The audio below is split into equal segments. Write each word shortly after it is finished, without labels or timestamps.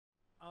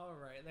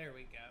Alright, there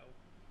we go.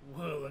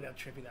 Whoa, look how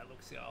trippy that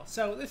looks, y'all.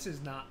 So, this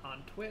is not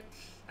on Twitch.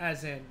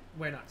 As in,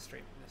 we're not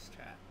streaming this,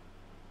 chat.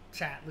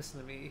 Chat, listen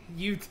to me.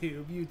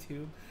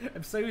 YouTube.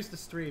 I'm so used to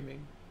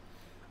streaming.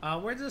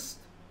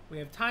 We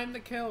have time to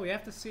kill. We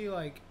have to see,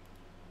 like,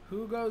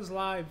 who goes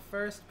live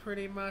first,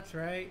 pretty much,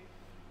 right?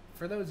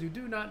 For those who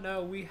do not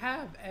know, we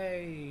have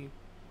a,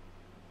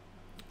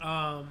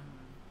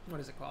 what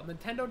is it called?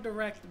 Nintendo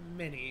Direct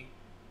Mini.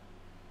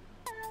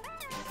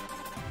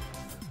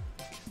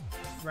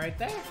 Right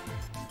there.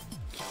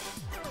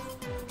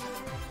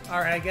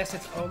 Alright, I guess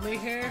it's only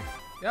here.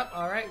 Yep,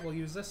 alright, we'll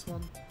use this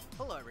one.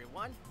 Hello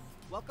everyone.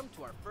 Welcome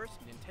to our first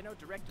Nintendo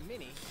Direct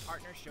Mini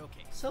Partner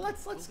Showcase. So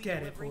let's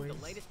get it, boys. We'll be delivering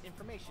the latest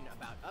information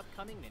about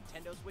upcoming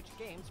Nintendo Switch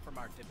games from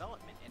our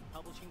development and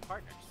publishing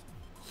partners.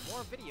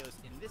 More videos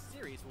in this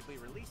series will be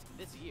released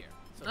this year,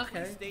 so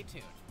please stay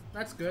tuned.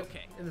 That's good.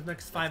 Okay. In the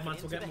next 5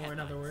 months we'll get more, in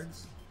other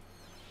words.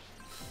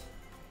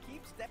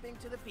 Keep stepping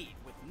to the beat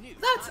with new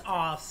That's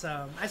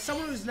awesome. As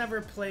someone who's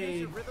never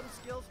played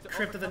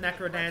Crypt of the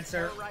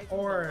Necrodancer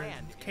or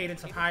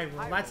Cadence of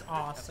Hyrule, that's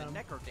awesome. The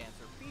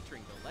Necrodancer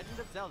featuring the Legend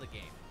of Zelda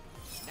game.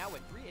 Now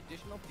with 3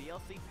 additional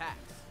DLC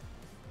packs.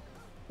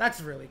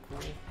 That's really cool.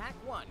 Pack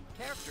 1,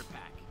 Character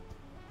Pack.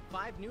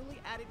 5 newly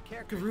added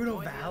characters.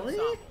 Gerudo Valley?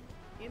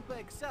 Impa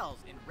excels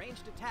in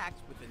ranged attacks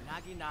with the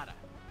Naginata.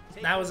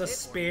 That was a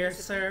spear,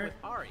 sir. With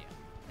Aria,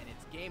 and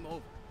it's game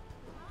over.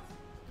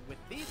 With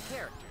these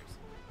characters,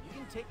 you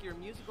can take your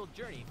musical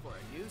journey for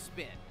a new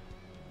spin.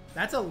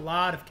 That's a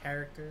lot of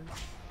characters.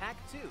 Pack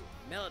 2,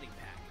 Melody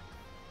Pack.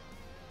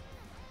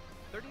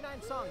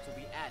 39 songs will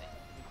be added,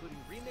 including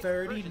remixed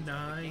 39 versions of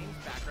the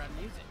game's background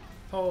music.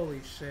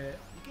 Holy shit.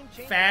 You can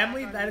change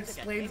Family, the that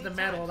explains the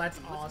metal. That's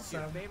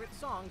awesome. Your favorite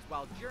songs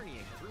while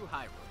journeying through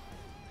Hyrule.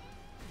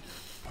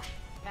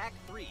 Pack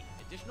 3,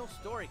 additional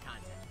story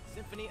content.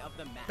 Symphony of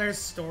the Map. There's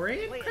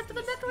story in Crypt of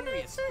the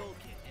Necrodancer? Skull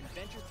Kid and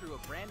venture through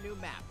a brand new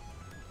map,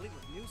 complete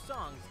with new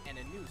songs and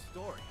a new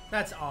story.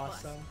 That's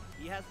awesome. Plus,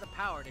 he has the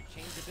power to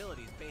change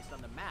abilities based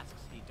on the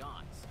masks he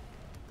dons.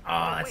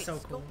 Oh, that's so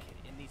cool. Skull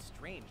Kid in these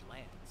strange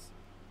lands.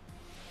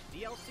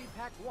 DLC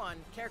Pack 1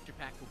 Character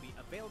Pack will be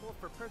available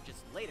for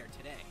purchase later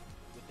today,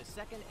 with the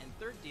second and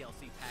third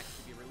DLC packs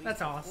to be released.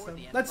 That's awesome.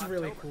 That's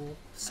really cool.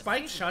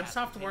 Spike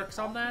Chunsoft works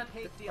on that,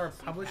 or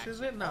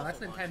publishes it? No, that's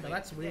Nintendo.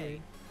 That's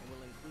weird.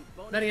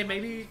 Then again,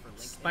 maybe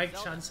Spike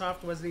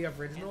Chunsoft was the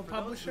original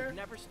publisher? Who've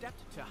never stepped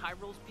to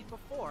Hyrule's Peak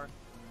before,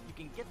 you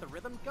can get the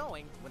rhythm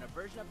going when a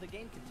version of the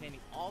game containing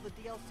all the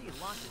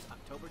DLC launches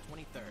October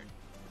 23rd.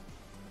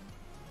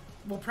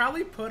 We'll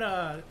probably put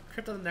a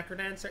Crypt of the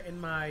Necrodancer in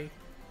my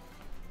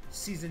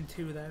Season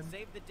 2 then.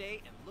 Save the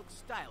day and look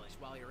stylish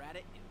while you're at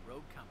it in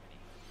Rogue Company.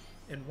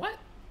 In what?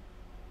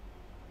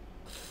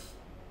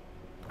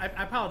 I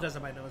apologize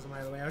on my nose,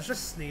 by the way. I was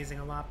just sneezing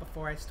a lot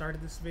before I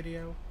started this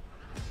video.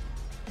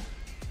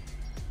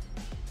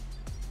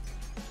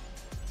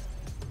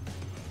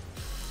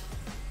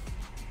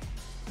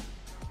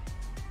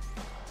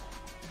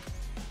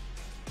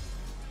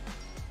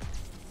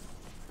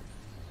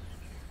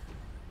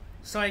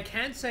 So I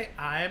can't say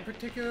I am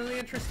particularly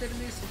interested in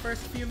these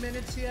first few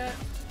minutes yet.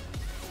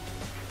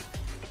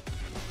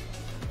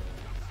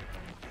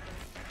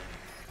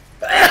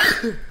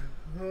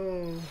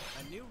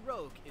 A new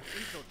rogue is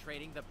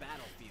infiltrating the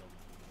battlefield.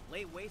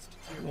 Lay waste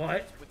to your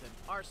opponents with an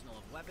arsenal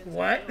of weapons and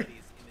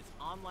abilities in this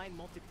online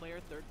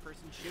multiplayer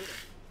third-person shooter.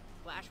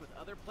 Clash with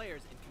other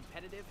players in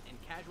competitive and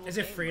casual Is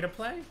it free to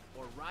play?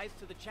 Or rise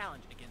to the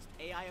challenge against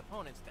AI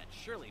opponents that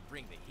surely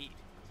bring the heat.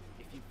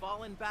 If you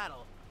fall in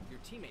battle, your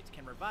teammates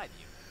can revive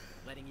you,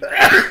 letting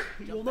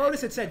you You'll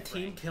notice it said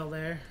team kill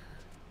there.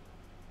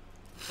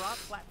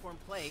 Cross-platform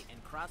play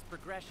and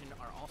cross-progression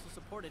are also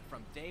supported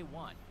from day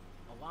one,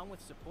 along with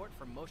support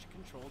for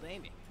motion-controlled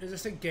aiming. Is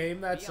this a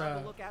game that's Be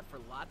on the lookout for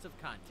lots of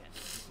content,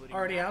 including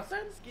already maps, out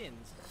then?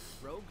 skins,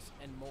 rogues,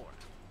 and more.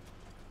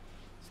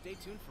 Stay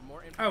tuned for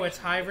more information. Oh, it's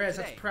high res.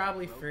 That's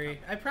probably free.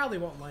 I probably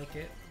won't like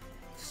it.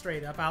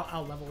 Straight up,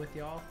 I'll level with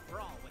y'all.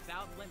 Brawl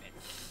without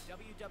limits.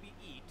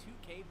 WWE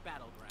 2K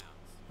Battlegrounds.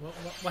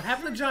 What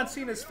happened to John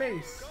Cena's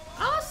face?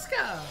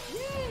 Asuka!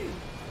 Yay!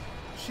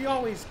 She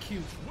always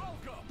cute.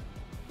 Welcome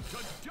to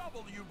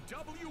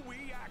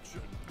WWE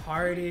action.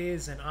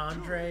 Hardys and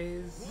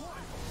Andres.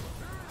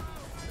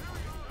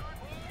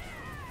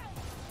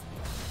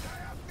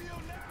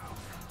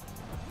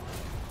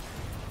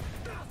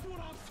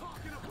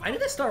 I need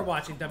to start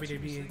watching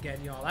WWE again,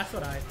 y'all. That's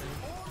what I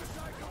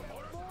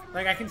think.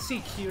 Like, I can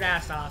see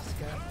cute-ass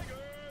Asuka.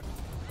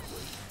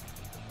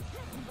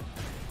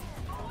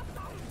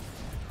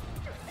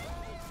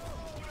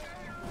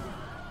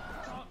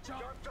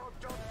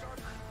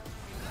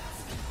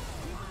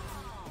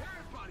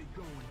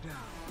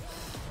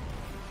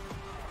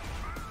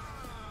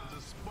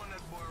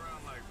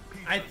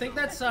 I think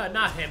that's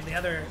not him, the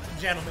other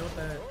gentleman with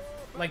the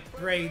like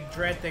gray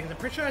dread things. I'm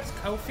pretty sure that's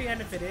Kofi, and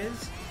if it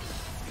is,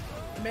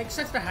 it makes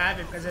sense to have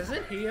him because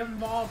isn't he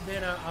involved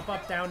in a up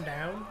up down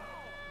down?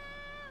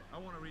 I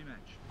want a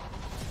rematch.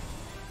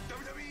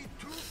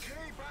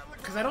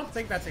 because I don't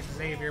think that's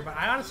Xavier, but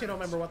I honestly don't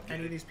remember what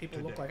any of these people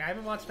look like. I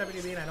haven't watched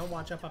WWE, and I don't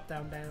watch Up, Up,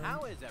 Down, Down.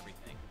 How is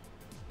everything?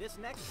 This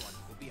next one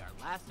will be our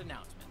last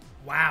announcement.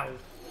 Wow.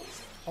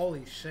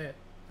 Holy shit.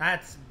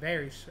 That's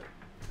very shit.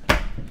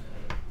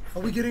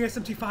 Are we getting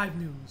SMT5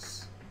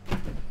 news?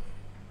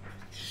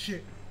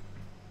 Shit.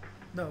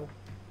 No.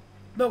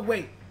 No,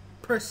 wait.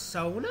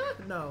 Persona?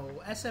 No.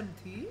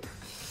 SMT?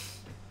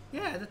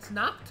 Yeah, that's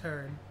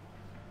Nocturne.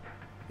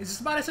 Is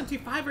this about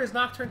SMT5 or is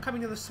Nocturne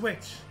coming to the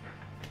Switch?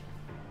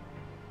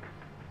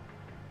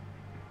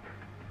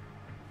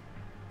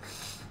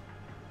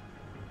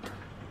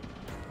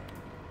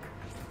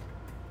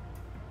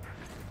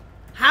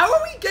 How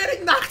are we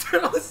getting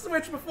Nocturne on the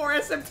Switch before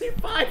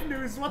SMT5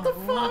 news? What the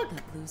fuck?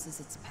 That loses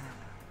its power.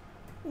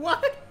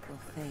 What? Will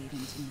fade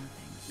into nothing.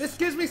 This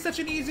gives me such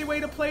an easy way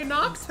to play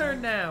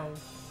Nocturne now.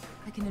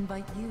 I can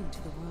invite you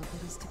to the world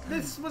that is to come.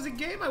 This was a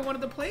game I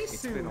wanted to play It's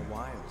soon. been a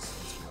while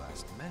since we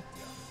last met,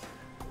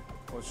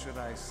 young. Or should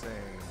I say,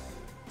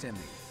 Timmy?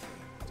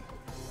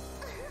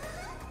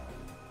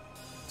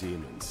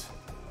 Demons.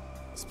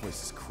 This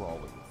place is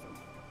crawling with them.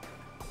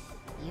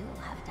 You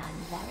have done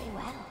very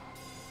well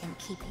in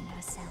keeping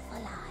yourself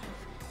alive.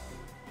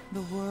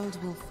 The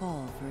world will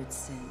fall for its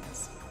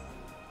sins,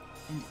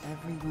 and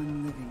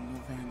everyone living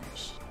will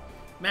vanish.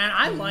 Man,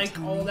 I like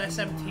old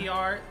SMT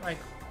art, like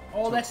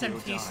old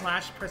SMT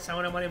 /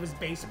 Persona when it was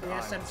basically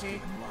SMT,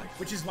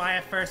 which is why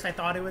at first I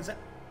thought it was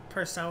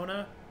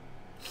Persona.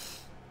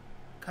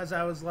 Cause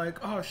I was like,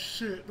 oh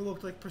shit, it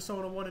looked like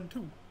Persona 1 and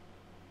 2.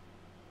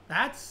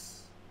 That's...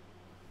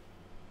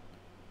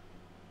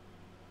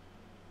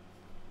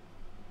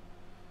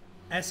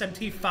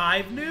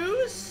 SMT5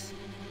 news?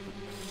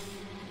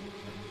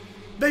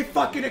 They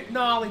fucking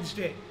acknowledged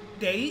it.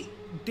 Date?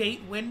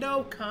 Date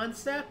window?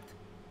 Concept?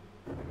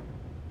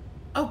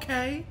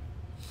 Okay.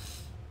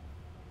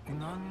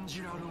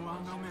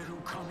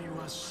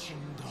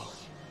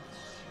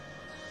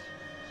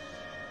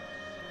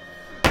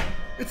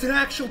 It's an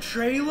actual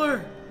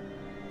trailer.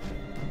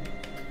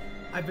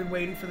 I've been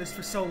waiting for this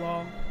for so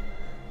long.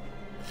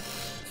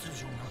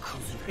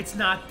 It's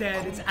not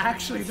dead. It's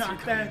actually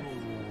not dead.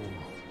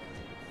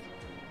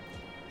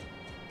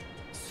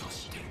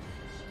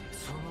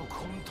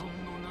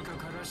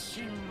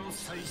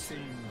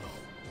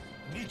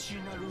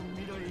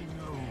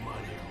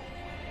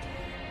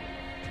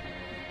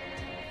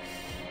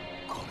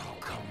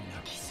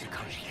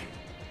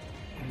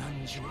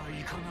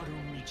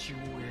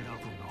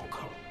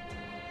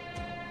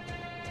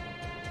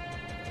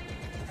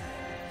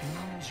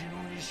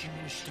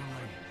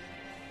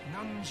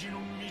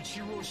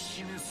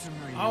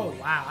 Oh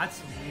wow,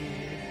 that's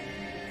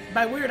weird.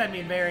 By weird I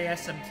mean very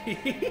SMT.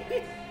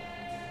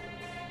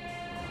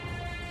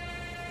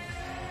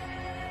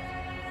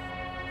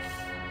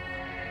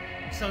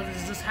 So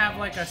does this have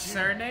like a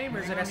surname or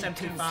is it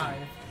SMT5?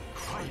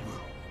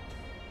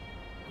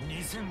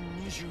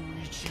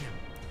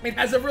 It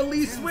has a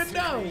release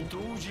window!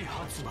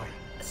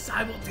 A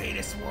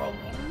simultaneous world.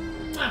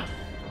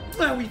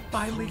 We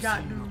finally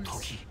got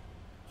news.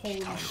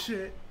 Holy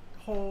shit.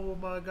 Oh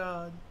my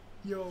god.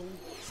 Yo.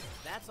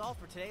 That's all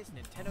for today's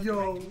Nintendo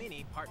Yo. Direct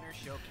Mini Partner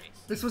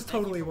Showcase. This was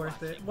totally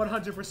worth it.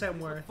 100%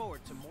 worth. Look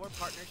forward to more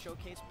Partner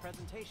Showcase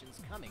presentations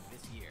coming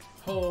this year.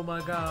 Oh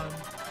my god.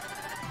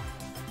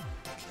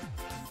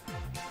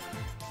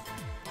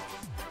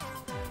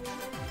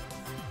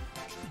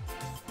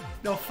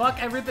 No,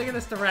 fuck everything in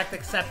this Direct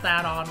except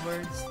that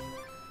onwards.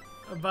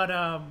 But,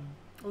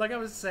 like I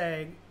was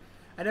saying,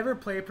 I never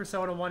played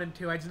Persona 1 and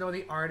 2. I just know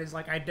the art is,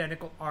 like,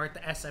 identical art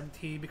to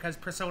SMT because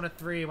Persona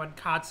 3, when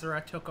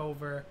Katsura took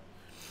over,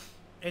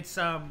 it's,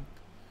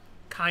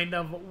 kind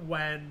of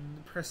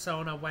when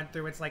Persona went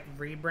through its, like,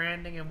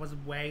 rebranding and was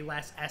way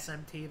less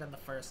SMT than the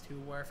first two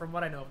were. From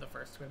what I know of the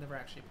first two, I've never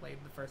actually played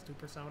the first two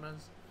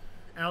Personas.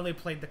 I only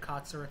played the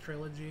Katsura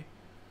trilogy.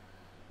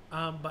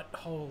 But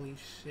holy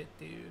shit,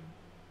 dude.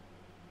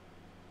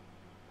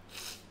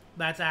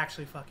 That's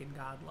actually fucking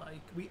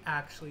godlike. We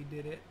actually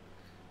did it.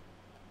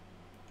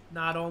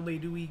 Not only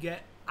do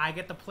I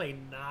get to play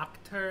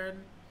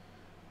Nocturne.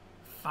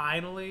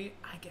 Finally,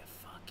 I get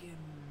fucking...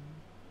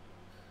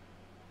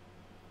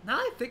 Now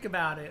I think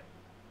about it.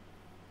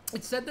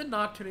 It said the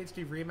Nocturne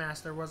HD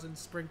Remaster was in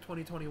spring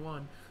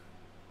 2021.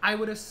 I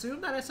would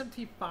assume that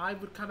SMT5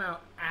 would come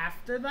out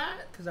after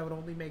that, because that would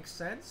only make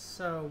sense.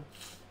 So,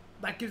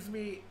 that gives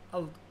me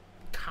a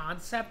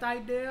concept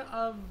idea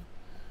of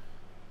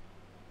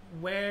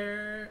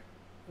when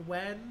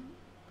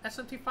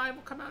SMT5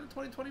 will come out in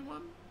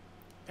 2021,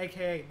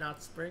 aka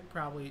not spring,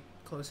 probably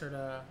closer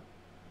to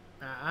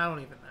I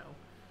don't even know.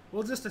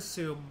 We'll just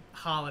assume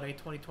holiday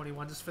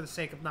 2021 just for the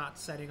sake of not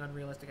setting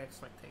unrealistic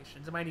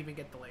expectations. It might even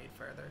get delayed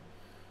further,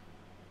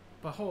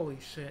 but holy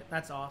shit,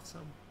 that's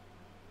awesome.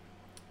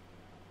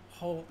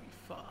 Holy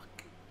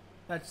fuck,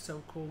 that's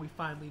so cool. We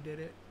finally did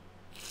it.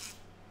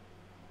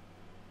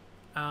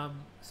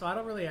 So I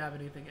don't really have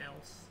anything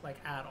else like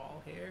at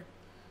all here.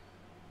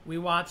 We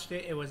watched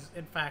it. It was,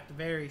 in fact,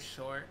 very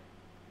short.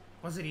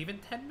 Was it even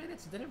 10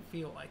 minutes? It didn't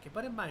feel like it,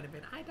 but it might have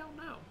been. I don't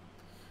know.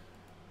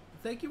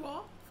 thank you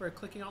all for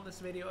clicking on this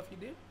video if you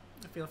do.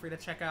 Feel free to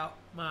check out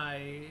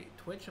my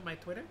Twitch and my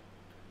Twitter.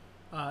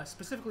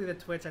 Specifically the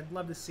Twitch. I'd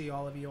love to see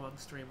all of you on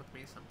stream with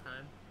me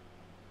sometime.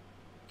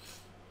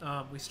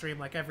 We stream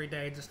like every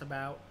day just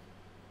about.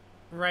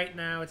 Right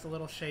now it's a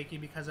little shaky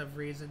because of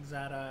reasons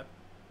that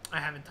I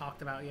haven't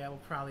talked about yet. We'll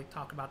probably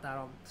talk about that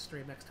on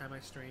stream next time I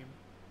stream.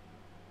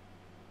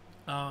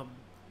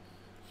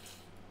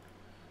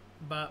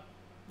 But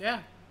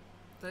yeah,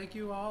 thank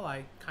you all.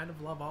 I kind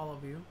of love all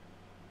of you.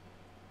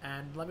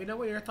 And let me know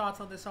what your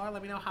thoughts on this are.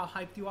 Let me know how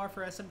hyped you are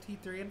for SMT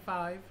 3 and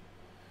 5.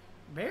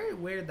 Very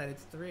weird that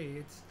it's 3.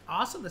 It's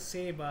awesome to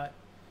see, but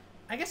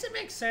I guess it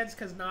makes sense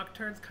because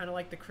Nocturne's kind of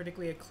like the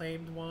critically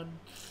acclaimed one.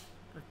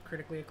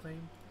 Critically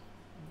acclaimed.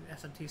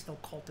 SMT's still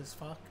cult as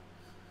fuck.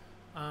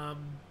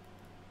 And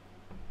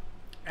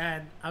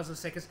I was gonna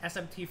say, because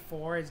SMT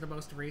 4 is the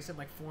most recent,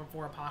 like 4 and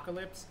 4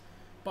 Apocalypse.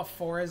 But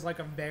 4 is like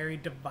a very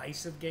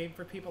divisive game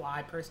for people.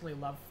 I personally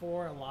love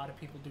 4. A lot of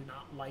people do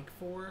not like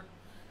 4.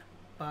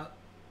 But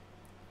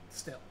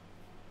still,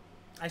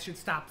 I should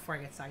stop before I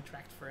get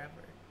sidetracked forever.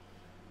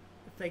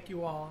 But thank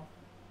you all.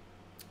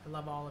 I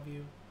love all of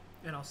you.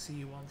 And I'll see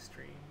you on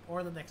stream.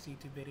 Or the next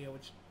YouTube video,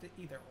 which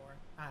either or.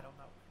 I don't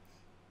know.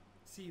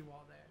 See you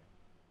all there.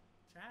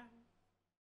 Ciao.